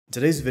In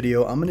today's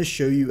video, I'm going to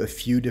show you a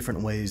few different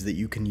ways that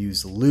you can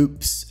use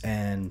loops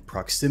and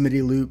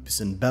proximity loops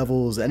and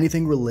bevels,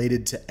 anything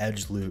related to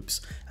edge loops.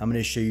 I'm going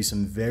to show you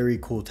some very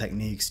cool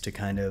techniques to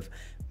kind of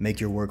make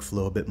your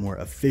workflow a bit more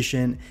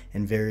efficient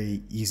and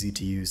very easy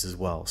to use as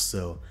well.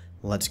 So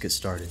let's get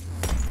started.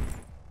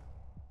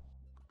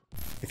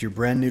 If you're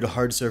brand new to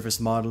hard surface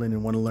modeling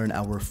and want to learn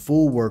our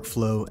full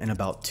workflow in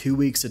about 2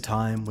 weeks of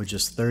time with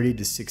just 30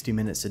 to 60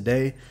 minutes a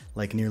day,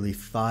 like nearly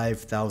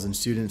 5,000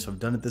 students have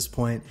done at this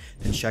point,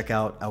 then check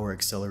out our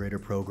accelerator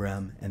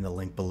program in the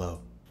link below.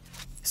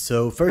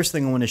 So first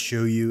thing I want to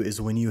show you is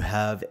when you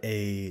have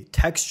a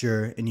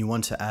texture and you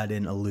want to add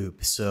in a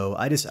loop. So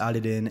I just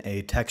added in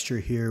a texture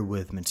here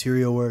with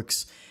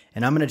MaterialWorks,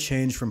 and I'm going to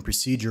change from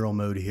procedural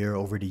mode here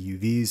over to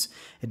UVs.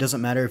 It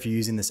doesn't matter if you're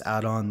using this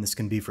add-on, this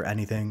can be for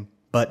anything.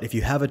 But if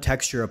you have a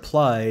texture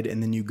applied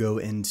and then you go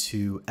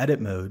into edit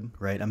mode,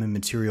 right? I'm in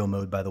material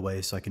mode, by the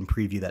way, so I can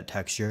preview that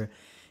texture.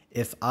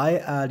 If I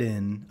add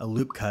in a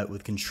loop cut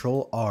with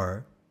Control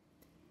R,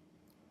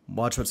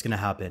 watch what's going to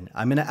happen.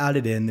 I'm going to add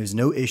it in. There's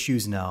no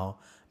issues now.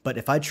 But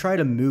if I try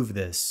to move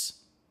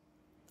this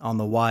on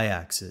the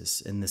y-axis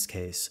in this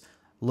case,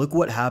 look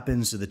what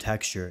happens to the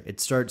texture.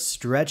 It starts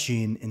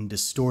stretching and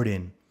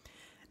distorting.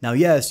 Now,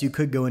 yes, you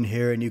could go in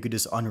here and you could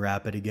just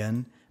unwrap it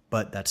again.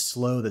 But that's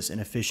slow, that's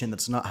inefficient,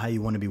 that's not how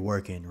you want to be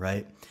working,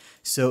 right?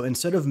 So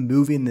instead of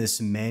moving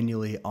this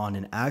manually on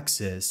an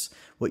axis,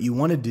 what you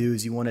want to do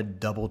is you want to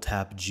double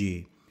tap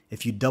G.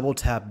 If you double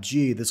tap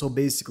G, this will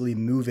basically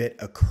move it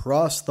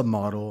across the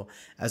model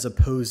as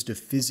opposed to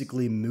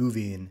physically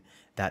moving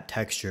that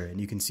texture.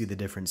 And you can see the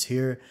difference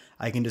here.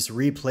 I can just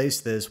replace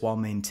this while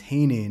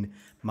maintaining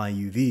my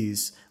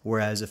UVs,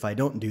 whereas if I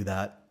don't do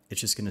that, it's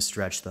just going to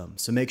stretch them.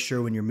 So make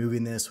sure when you're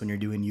moving this, when you're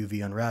doing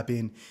UV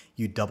unwrapping,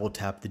 you double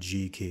tap the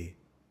G key.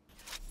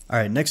 All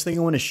right, next thing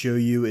I want to show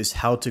you is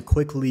how to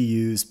quickly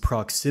use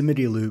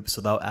proximity loops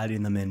without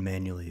adding them in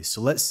manually. So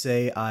let's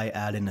say I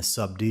add in a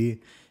sub D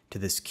to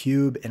this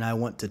cube and I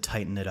want to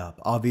tighten it up.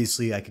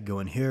 Obviously, I could go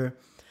in here,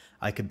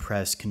 I could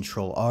press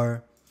Control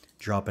R,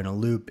 drop in a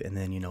loop, and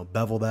then,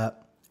 bevel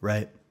that,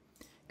 right?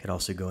 Could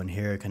also go in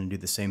here, kind of do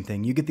the same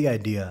thing. You get the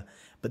idea.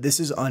 But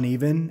this is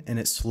uneven and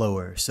it's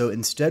slower. So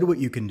instead what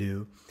you can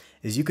do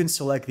is you can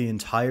select the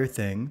entire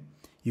thing.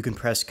 You can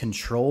press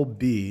Control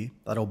B,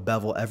 that'll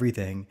bevel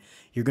everything.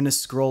 You're gonna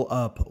scroll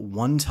up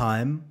one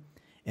time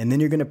and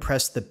then you're gonna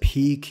press the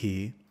P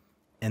key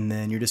and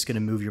then you're just gonna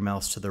move your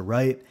mouse to the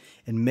right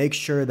and make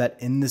sure that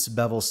in this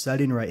bevel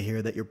setting right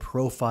here that your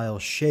profile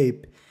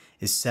shape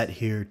is set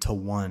here to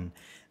 1.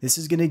 This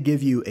is going to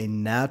give you a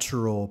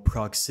natural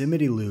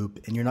proximity loop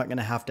and you're not going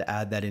to have to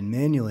add that in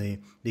manually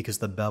because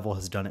the bevel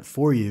has done it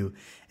for you.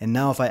 And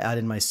now if I add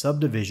in my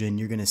subdivision,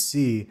 you're going to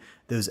see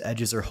those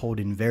edges are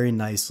holding very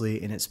nicely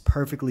and it's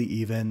perfectly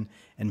even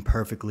and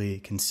perfectly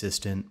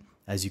consistent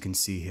as you can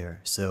see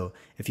here. So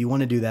if you want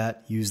to do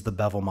that, use the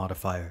bevel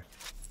modifier.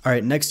 All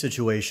right, next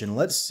situation.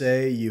 Let's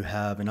say you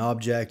have an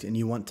object and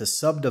you want to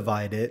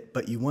subdivide it,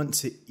 but you want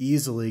to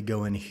easily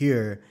go in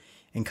here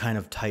and kind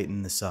of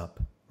tighten this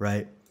up,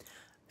 right?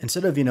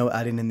 Instead of,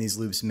 adding in these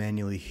loops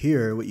manually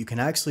here, what you can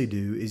actually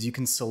do is you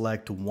can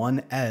select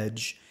one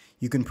edge,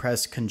 you can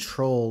press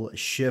Control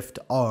Shift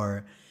R,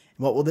 and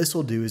what this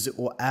will do is it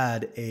will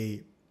add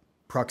a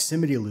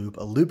proximity loop,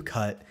 a loop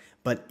cut,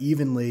 but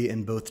evenly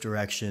in both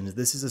directions.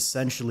 This is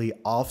essentially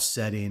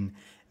offsetting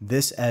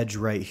this edge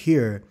right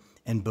here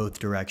in both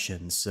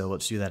directions. So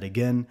let's do that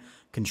again,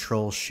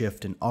 Control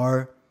Shift and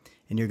R,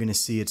 and you're gonna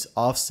see it's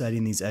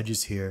offsetting these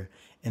edges here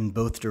in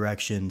both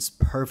directions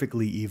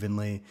perfectly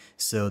evenly.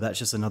 So that's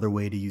just another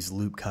way to use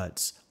loop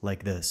cuts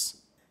like this.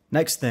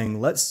 Next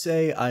thing, let's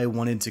say I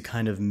wanted to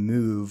kind of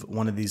move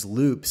one of these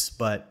loops,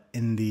 but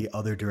in the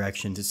other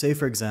direction. To say,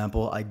 for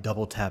example, I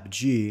double tap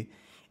G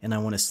and I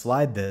want to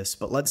slide this,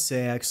 but let's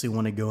say I actually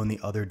want to go in the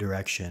other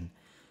direction.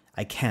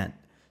 I can't.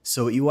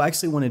 So what you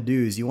actually want to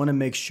do is you want to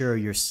make sure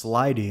you're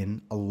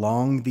sliding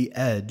along the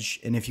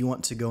edge. And if you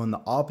want to go in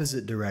the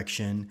opposite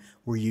direction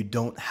where you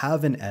don't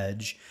have an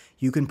edge,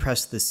 you can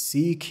press the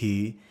C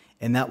key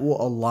and that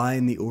will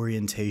align the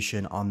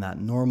orientation on that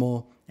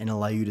normal and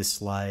allow you to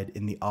slide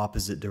in the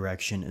opposite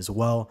direction as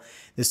well.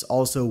 This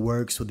also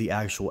works with the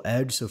actual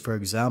edge. So for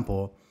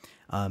example,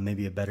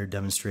 maybe a better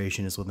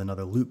demonstration is with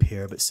another loop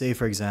here, but say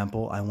for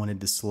example, I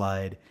wanted to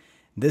slide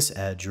this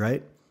edge,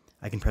 right?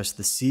 I can press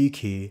the C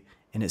key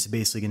and it's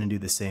basically going to do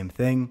the same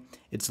thing.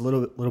 It's a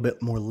little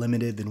bit more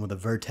limited than with a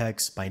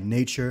vertex by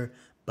nature,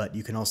 but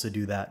you can also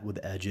do that with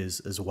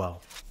edges as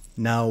well.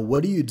 Now,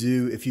 what do you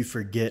do if you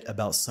forget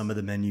about some of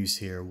the menus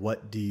here?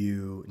 What do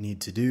you need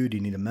to do? Do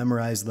you need to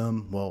memorize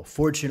them? Well,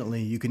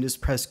 fortunately, you can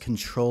just press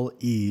Control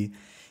E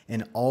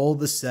and all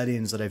the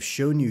settings that I've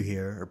shown you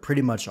here, or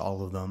pretty much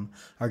all of them,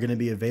 are going to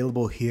be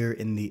available here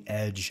in the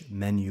Edge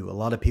menu. A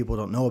lot of people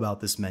don't know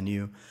about this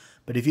menu,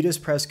 but if you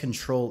just press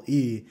Control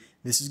E,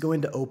 this is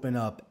going to open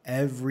up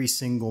every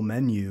single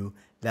menu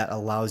that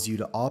allows you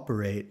to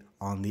operate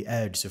on the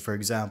edge. So for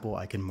example,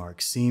 I can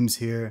mark seams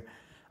here.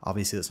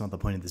 Obviously, that's not the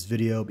point of this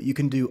video, but you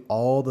can do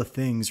all the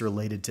things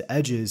related to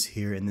edges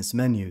here in this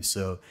menu.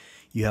 So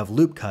You have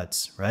loop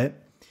cuts, right?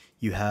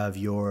 You have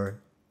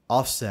your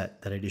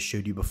offset that I just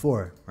showed you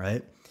before,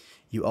 right?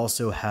 You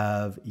also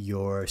have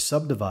your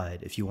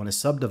subdivide if you want to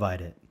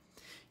subdivide it.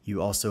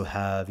 You also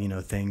have,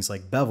 things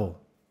like bevel.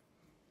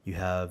 You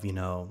have,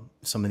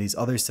 some of these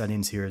other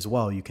settings here as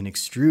well. You can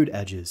extrude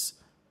edges,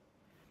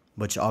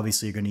 which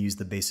obviously you're going to use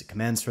the basic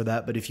commands for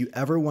that. But if you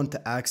ever want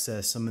to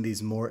access some of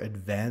these more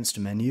advanced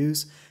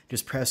menus,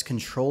 just press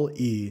Control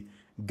E,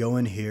 go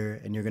in here,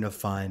 and you're going to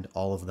find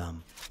all of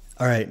them.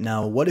 All right,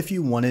 now what if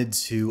you wanted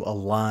to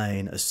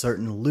align a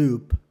certain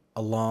loop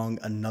along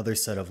another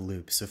set of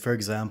loops? So for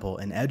example,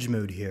 in edge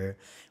mode here,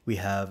 we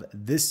have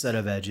this set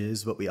of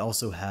edges, but we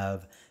also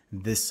have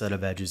this set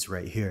of edges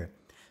right here.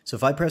 So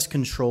if I press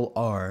Control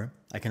R,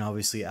 I can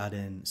obviously add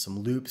in some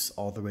loops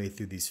all the way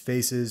through these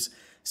faces.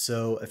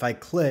 So if I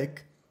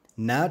click,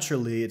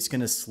 naturally it's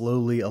going to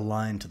slowly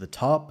align to the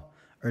top,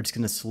 or it's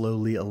going to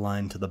slowly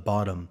align to the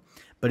bottom.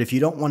 But if you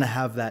don't want to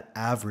have that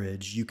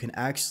average, you can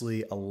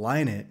actually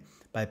align it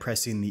by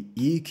pressing the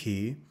E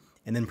key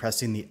and then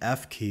pressing the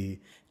F key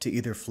to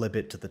either flip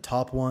it to the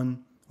top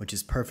one, which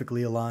is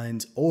perfectly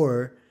aligned,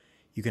 or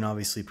you can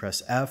obviously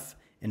press F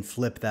and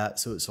flip that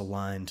so it's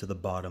aligned to the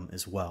bottom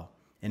as well.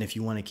 And if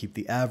you want to keep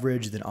the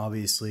average, then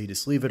obviously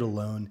just leave it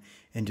alone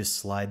and just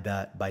slide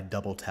that by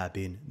double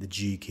tapping the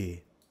G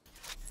key.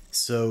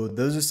 So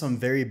those are some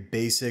very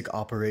basic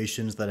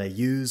operations that I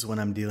use when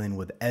I'm dealing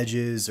with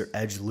edges or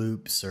edge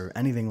loops or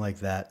anything like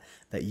that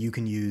you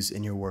can use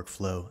in your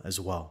workflow as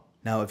well.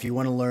 Now, if you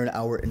want to learn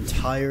our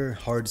entire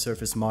hard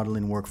surface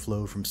modeling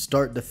workflow from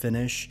start to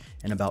finish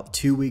in about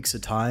 2 weeks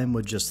of time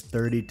with just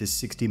 30 to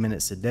 60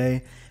 minutes a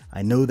day,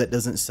 I know that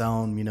doesn't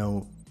sound,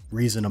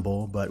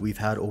 reasonable, but we've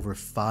had over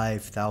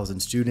 5,000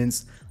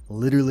 students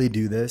literally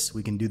do this.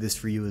 We can do this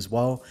for you as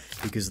well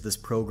because this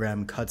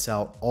program cuts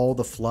out all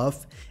the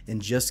fluff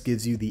and just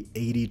gives you the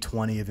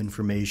 80-20 of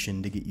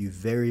information to get you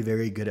very,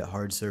 very good at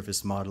hard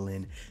surface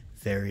modeling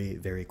very,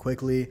 very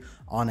quickly,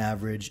 on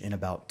average in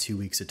about 2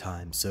 weeks of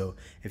time. So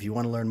if you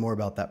want to learn more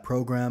about that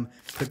program,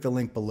 click the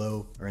link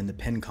below or in the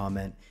pinned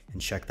comment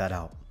and check that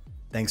out.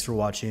 Thanks for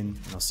watching,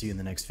 and I'll see you in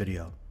the next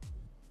video.